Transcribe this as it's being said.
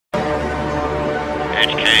It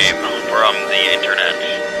came from the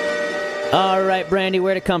internet. All right, Brandy,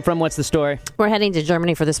 where'd it come from? What's the story? We're heading to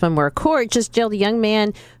Germany for this one, where a court just jailed a young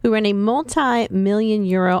man who ran a multi-million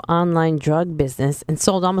euro online drug business and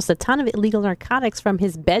sold almost a ton of illegal narcotics from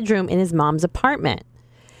his bedroom in his mom's apartment.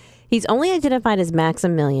 He's only identified as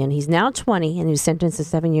Maximilian. He's now 20 and he was sentenced to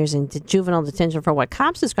 7 years in juvenile detention for what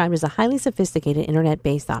cops described as a highly sophisticated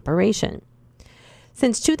internet-based operation.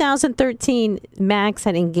 Since 2013, Max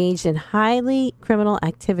had engaged in highly criminal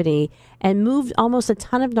activity and moved almost a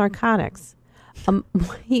ton of narcotics.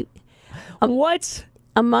 What?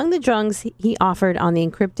 Among the drugs he offered on the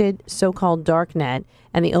encrypted so-called darknet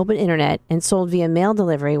and the open internet and sold via mail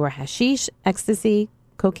delivery were hashish, ecstasy,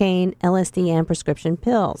 cocaine, LSD, and prescription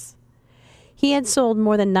pills. He had sold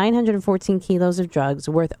more than 914 kilos of drugs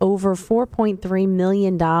worth over $4.3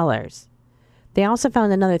 million. They also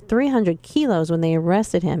found another 300 kilos when they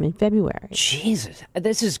arrested him in February. Jesus,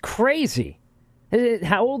 this is crazy.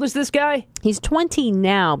 How old is this guy? He's 20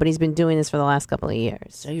 now, but he's been doing this for the last couple of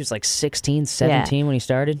years. So he was like 16, 17 when he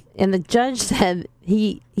started? And the judge said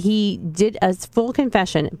he did a full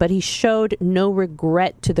confession, but he showed no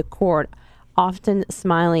regret to the court, often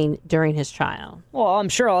smiling during his trial. Well, I'm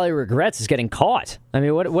sure all he regrets is getting caught. I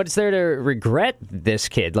mean, what's there to regret this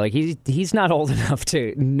kid? Like, he's not old enough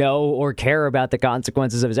to know or care about the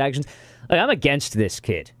consequences of his actions. Like, I'm against this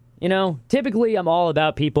kid. You know, typically I'm all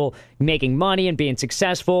about people making money and being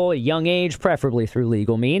successful at a young age, preferably through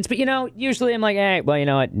legal means. But, you know, usually I'm like, hey, well, you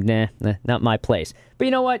know what? Nah, not my place. But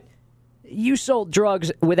you know what? You sold drugs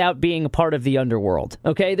without being a part of the underworld,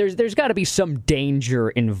 okay? There's got to be some danger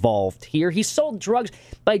involved here. He sold drugs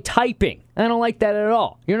by typing. I don't like that at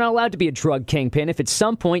all. You're not allowed to be a drug kingpin if at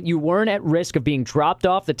some point you weren't at risk of being dropped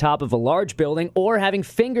off the top of a large building or having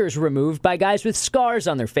fingers removed by guys with scars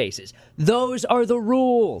on their faces. Those are the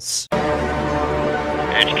rules.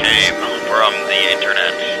 It came from the